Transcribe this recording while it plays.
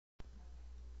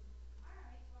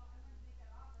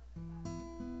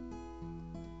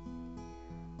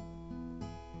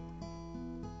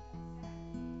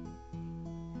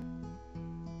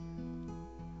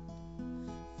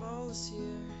is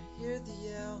here, hear the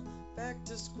yell, back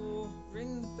to school,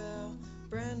 ring the bell,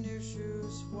 brand new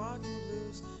shoes, walking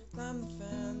blues, climb the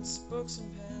fence, books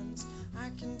and pens.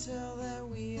 I can tell that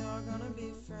we are gonna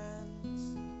be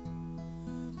friends.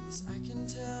 Yes, I can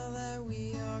tell that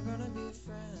we are gonna be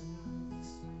friends.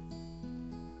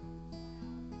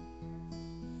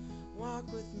 Walk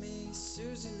with me,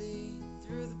 Susie Lee,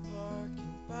 through the park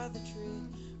and by the tree.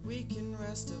 We can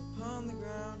rest upon the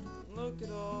ground and look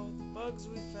at all the bugs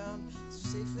we found. So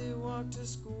safely walk to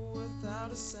school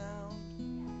without a sound.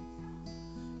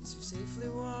 So safely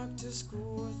walk to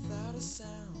school without a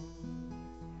sound.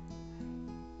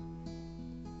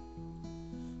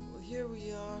 Well, here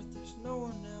we are, there's no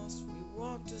one else. We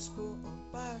walk to school all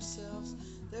by ourselves.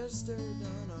 There's dirt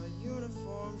on our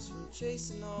uniforms from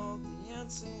chasing all the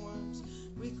ants and worms.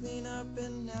 We clean up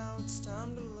and now it's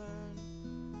time to learn.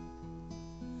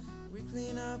 We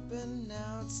clean up and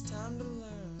now it's time to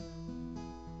learn.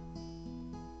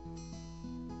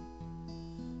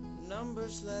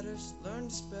 Numbers, letters, learn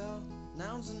to spell,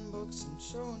 nouns and books and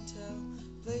show and tell.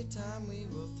 Playtime we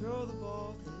will throw the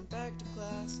ball, then back to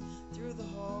class, through the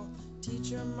hall.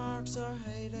 Teacher marks our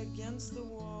height against the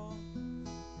wall.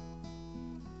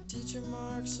 Teacher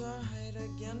marks our height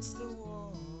against the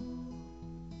wall.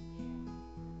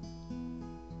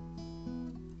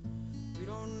 We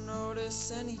don't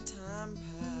notice any time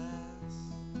pass,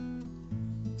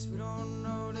 'cause we don't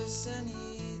notice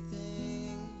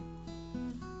anything.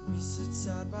 We sit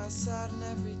side by side in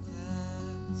every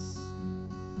class.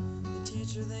 The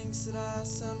teacher thinks that I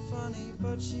sound funny,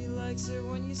 but she likes it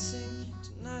when you sing.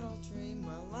 Tonight I'll dream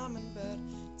while I'm in bed,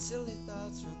 and silly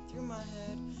thoughts run through my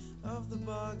head of the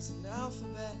bugs and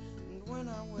alphabet. And when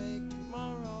I wake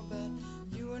tomorrow I'll bet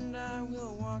you and I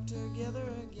will walk together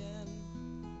again.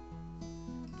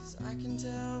 'Cause I can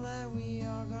tell that we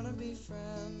are gonna be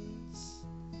friends.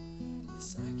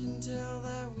 Yes, I can tell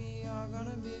that we are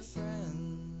gonna be friends.